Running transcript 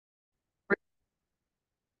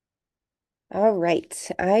All right.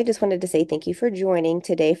 I just wanted to say thank you for joining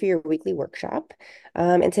today for your weekly workshop.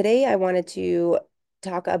 And today I wanted to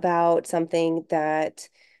talk about something that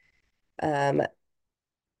um,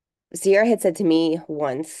 Sierra had said to me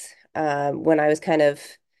once when I was kind of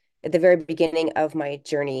at the very beginning of my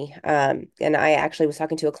journey. And I actually was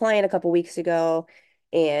talking to a client a couple weeks ago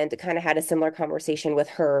and kind of had a similar conversation with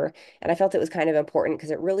her. And I felt it was kind of important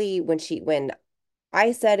because it really, when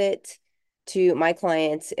I said it to my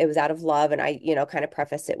clients, it was out of love, and I kind of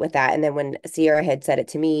prefaced it with that. And then when Sierra had said it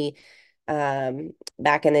to me,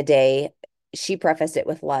 back in the day, she prefaced it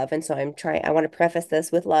with love. And so I want to preface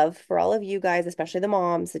this with love for all of you guys, especially the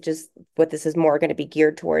moms, that just what this is more going to be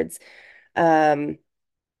geared towards. Um,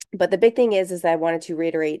 but the big thing is that I wanted to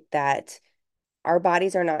reiterate that our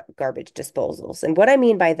bodies are not garbage disposals. And what I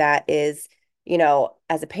mean by that is,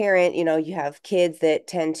 as a parent, you have kids that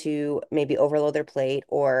tend to maybe overload their plate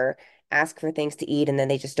or ask for things to eat and then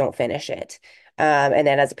they just don't finish it. And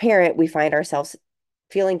then as a parent, we find ourselves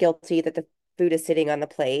feeling guilty that the food is sitting on the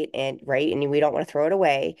plate and right, and we don't want to throw it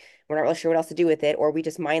away. We're not really sure what else to do with it, or we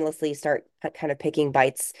just mindlessly start kind of picking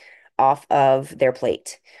bites off of their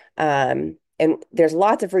plate. And there's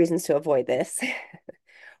lots of reasons to avoid this.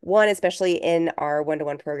 One, especially in our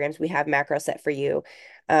one-to-one programs, we have macros set for you,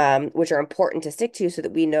 which are important to stick to so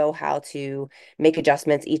that we know how to make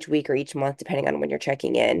adjustments each week or each month, depending on when you're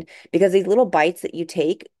checking in. Because these little bites that you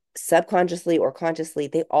take subconsciously or consciously,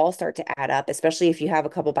 they all start to add up, especially if you have a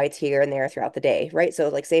couple bites here and there throughout the day, right? So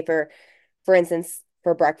like say for instance,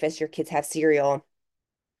 for breakfast, your kids have cereal.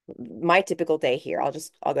 My typical day here,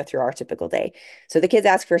 I'll go through our typical day. So the kids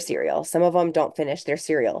ask for cereal. Some of them don't finish their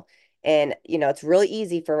cereal. And, it's really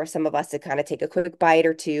easy for some of us to kind of take a quick bite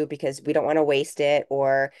or two because we don't want to waste it,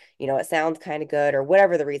 or, it sounds kind of good, or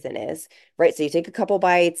whatever the reason is, right? So you take a couple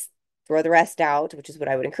bites, throw the rest out, which is what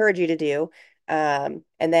I would encourage you to do. And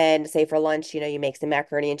then say for lunch, you make some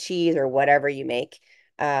macaroni and cheese or whatever you make.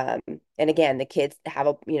 Um, and again, the kids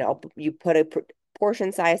have you put a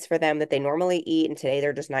portion size for them that they normally eat, and today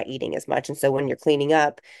they're just not eating as much. And so when you're cleaning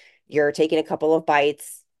up, you're taking a couple of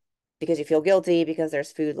bites because you feel guilty because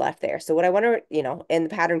there's food left there. So what I want to, and the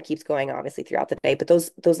pattern keeps going obviously throughout the day, but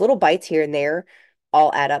those little bites here and there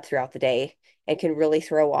all add up throughout the day and can really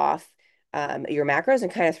throw off your macros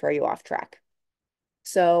and kind of throw you off track.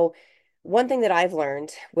 So one thing that I've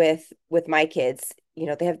learned with my kids,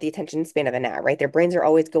 they have the attention span of a gnat, right? Their brains are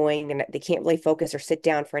always going and they can't really focus or sit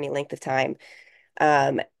down for any length of time.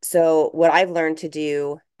 So what I've learned to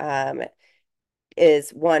do is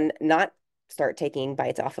one, not start taking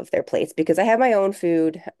bites off of their plates because I have my own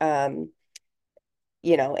food, and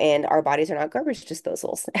our bodies are not garbage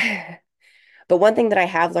disposals. But one thing that I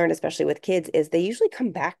have learned, especially with kids, is they usually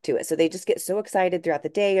come back to it. So they just get so excited throughout the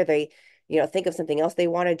day, or they, think of something else they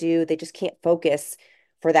want to do. They just can't focus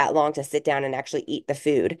for that long to sit down and actually eat the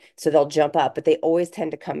food. So they'll jump up, but they always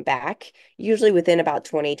tend to come back, usually within about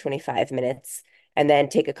 20, 25 minutes, and then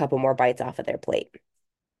take a couple more bites off of their plate.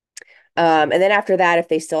 And then after that, if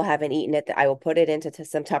they still haven't eaten it, I will put it into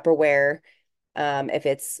some Tupperware, if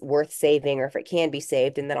it's worth saving or if it can be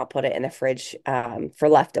saved, and then I'll put it in the fridge for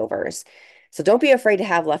leftovers. So don't be afraid to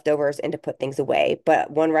have leftovers and to put things away.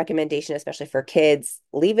 But one recommendation, especially for kids,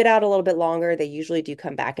 leave it out a little bit longer. They usually do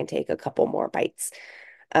come back and take a couple more bites.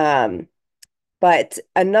 Um, but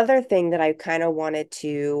another thing that I kind of wanted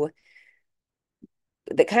to,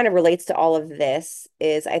 that kind of relates to all of this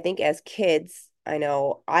is I think as kids, I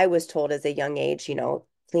know I was told as a young age,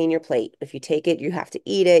 clean your plate. If you take it, you have to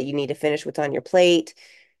eat it. You need to finish what's on your plate.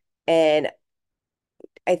 And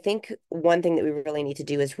I think one thing that we really need to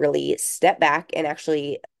do is really step back and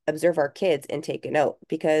actually observe our kids and take a note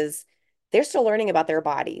because they're still learning about their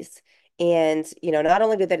bodies. And, not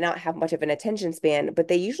only do they not have much of an attention span, but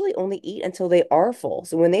they usually only eat until they are full.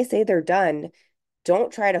 So when they say they're done,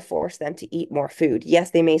 don't try to force them to eat more food.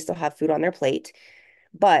 Yes, they may still have food on their plate,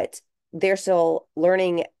 but they're still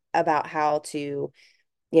learning about how to,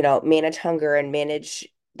 manage hunger and manage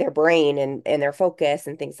their brain and their focus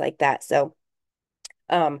and things like that. So,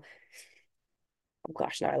 um, oh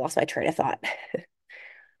gosh, now I lost my train of thought.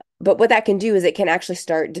 But what that can do is it can actually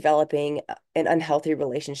start developing an unhealthy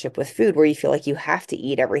relationship with food where you feel like you have to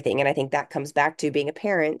eat everything. And I think that comes back to being a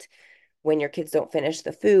parent. When your kids don't finish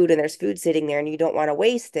the food and there's food sitting there and you don't want to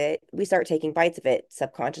waste it, we start taking bites of it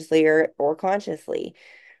subconsciously or consciously.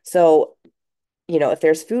 So, if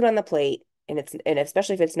there's food on the plate and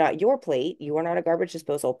especially if it's not your plate, you are not a garbage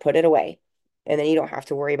disposal, put it away. And then you don't have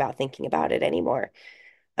to worry about thinking about it anymore.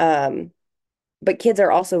 Um, but kids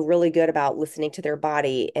are also really good about listening to their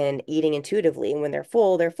body and eating intuitively. And when they're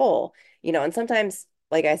full, they're full. And sometimes,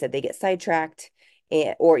 like I said, they get sidetracked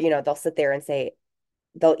or, they'll sit there and say,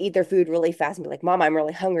 they'll eat their food really fast and be like, Mom, I'm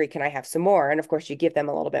really hungry. Can I have some more? And of course, you give them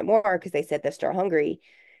a little bit more because they said they're still hungry.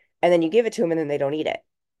 And then you give it to them and then they don't eat it.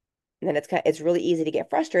 And then it's really easy to get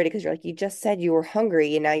frustrated because you're like, you just said you were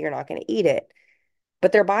hungry and now you're not going to eat it.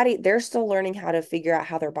 But they're still learning how to figure out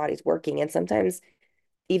how their body's working. And sometimes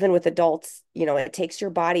even with adults, it takes your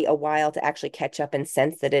body a while to actually catch up and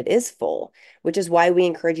sense that it is full, which is why we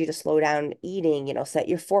encourage you to slow down eating, set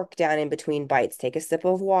your fork down in between bites, take a sip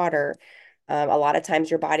of water. A lot of times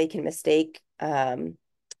your body can mistake,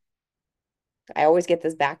 I always get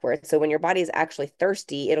this backwards. So when your body is actually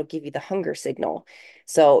thirsty, it'll give you the hunger signal.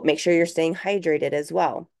 So make sure you're staying hydrated as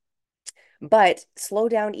well. But slow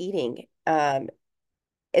down eating, and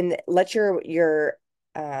let your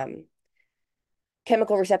um,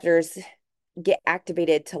 chemical receptors get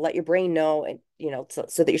activated to let your brain know, and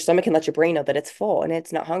so that your stomach can let your brain know that it's full and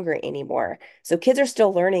it's not hungry anymore. So kids are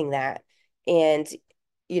still learning that, and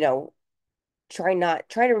you know try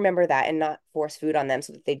to remember that and not force food on them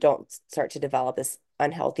so that they don't start to develop this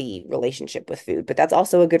unhealthy relationship with food. But that's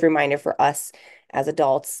also a good reminder for us as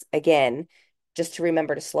adults, again, just to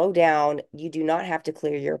remember to slow down. You do not have to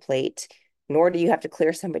clear your plate, nor do you have to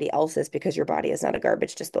clear somebody else's, because your body is not a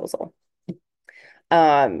garbage disposal.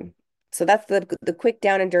 Um, so that's the quick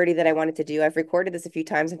down and dirty that I wanted to do. I've recorded this a few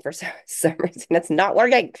times, and for some reason it's not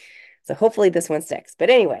working. So hopefully this one sticks. But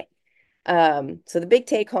anyway, so the big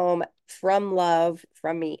take home from love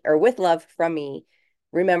from me, or with love from me,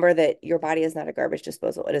 remember that your body is not a garbage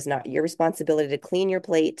disposal. It is not your responsibility to clean your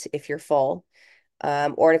plate if you're full,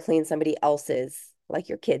 or to clean somebody else's, like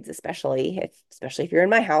your kids, especially if you're in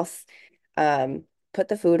my house. Um, put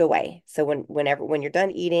the food away. So when you're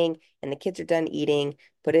done eating and the kids are done eating,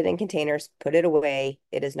 put it in containers, put it away.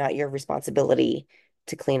 It is not your responsibility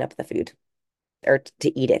to clean up the food, or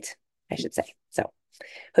to eat it, I should say. So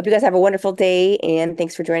hope you guys have a wonderful day, and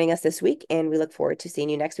thanks for joining us this week. And we look forward to seeing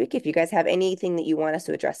you next week. If you guys have anything that you want us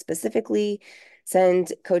to address specifically,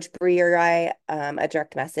 send Coach Bree or I a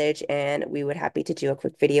direct message, and we would happy to do a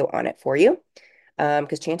quick video on it for you.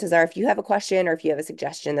 Because chances are, if you have a question or if you have a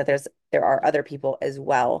suggestion, that there are other people as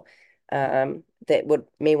well, that would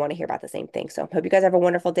may want to hear about the same thing. So hope you guys have a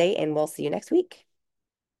wonderful day, and we'll see you next week.